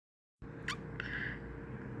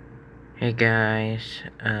Hey guys,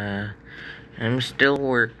 I'm still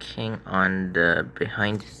working on the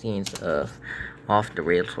behind the scenes of Off the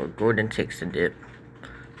Rails or Gordon Takes a Dip.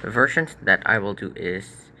 The versions that I will do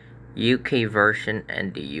is UK version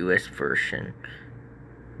and the US version.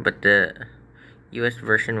 But the US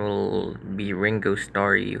version will be Ringo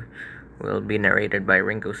Starr, will be narrated by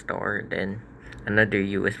Ringo Starr, then another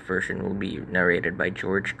US version will be narrated by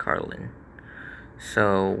George Carlin.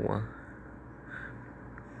 So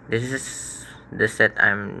this is the set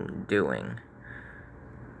I'm doing.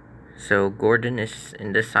 So Gordon is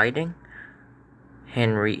in the siding.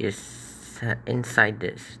 Henry is inside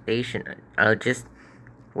the station. I'll just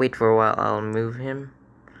wait for a while. I'll move him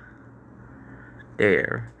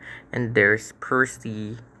there. And there's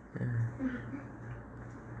Percy.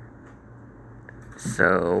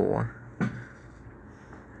 So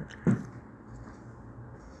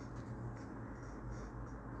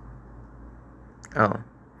oh,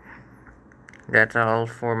 that's all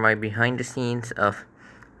for my behind the scenes of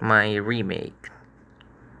my remake.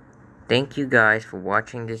 Thank you guys for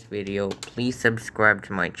watching this video. Please subscribe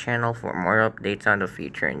to my channel for more updates on the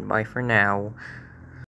future, and bye for now.